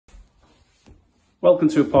Welcome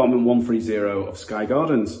to apartment 130 of Sky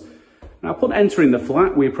Gardens. Now, upon entering the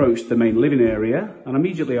flat, we approach the main living area, and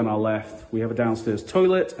immediately on our left, we have a downstairs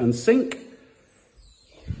toilet and sink,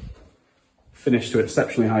 finished to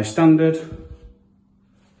exceptionally high standard.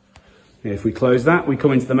 If we close that, we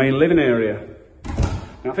come into the main living area.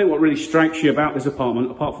 Now, I think what really strikes you about this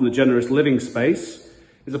apartment, apart from the generous living space,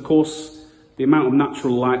 is of course the amount of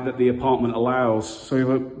natural light that the apartment allows. So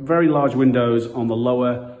we have very large windows on the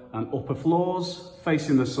lower and upper floors,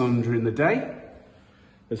 facing the sun during the day.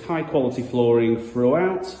 There's high quality flooring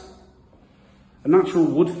throughout. A natural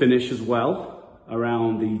wood finish as well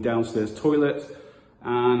around the downstairs toilet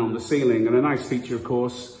and on the ceiling. And a nice feature, of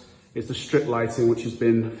course, is the strip lighting, which has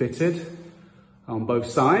been fitted on both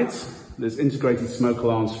sides. There's integrated smoke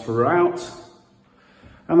alarms throughout.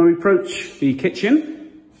 And when we approach the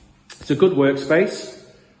kitchen, it's a good workspace,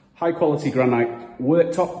 high quality granite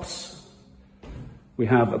worktops. We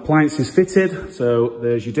have appliances fitted, so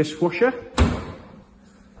there's your dishwasher.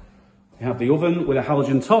 You have the oven with a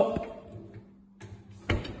halogen top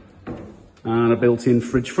and a built-in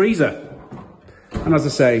fridge freezer. And as I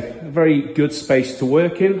say, a very good space to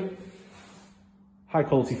work in. High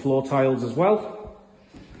quality floor tiles as well.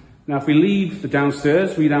 Now, if we leave the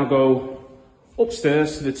downstairs, we now go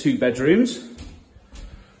upstairs to the two bedrooms.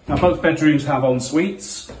 Now, both bedrooms have en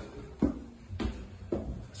suites.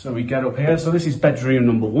 So we get up here. So this is bedroom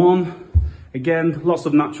number one. Again, lots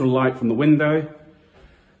of natural light from the window.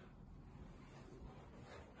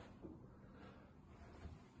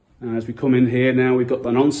 And as we come in here now, we've got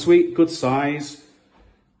an ensuite, good size,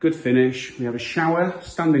 good finish. We have a shower,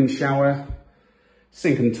 standing shower,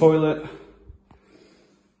 sink and toilet.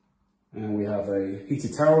 And we have a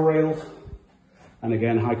heated towel rail. And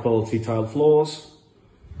again, high quality tile floors.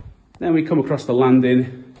 Then we come across the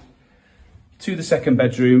landing to the second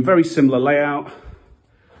bedroom, very similar layout,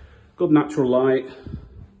 good natural light,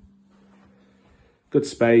 good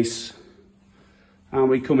space. And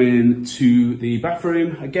we come in to the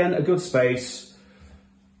bathroom, again, a good space.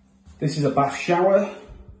 This is a bath shower,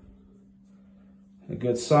 a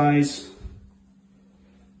good size,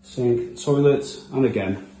 sink, toilet, and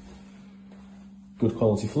again, good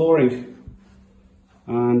quality flooring,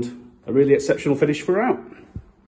 and a really exceptional finish throughout.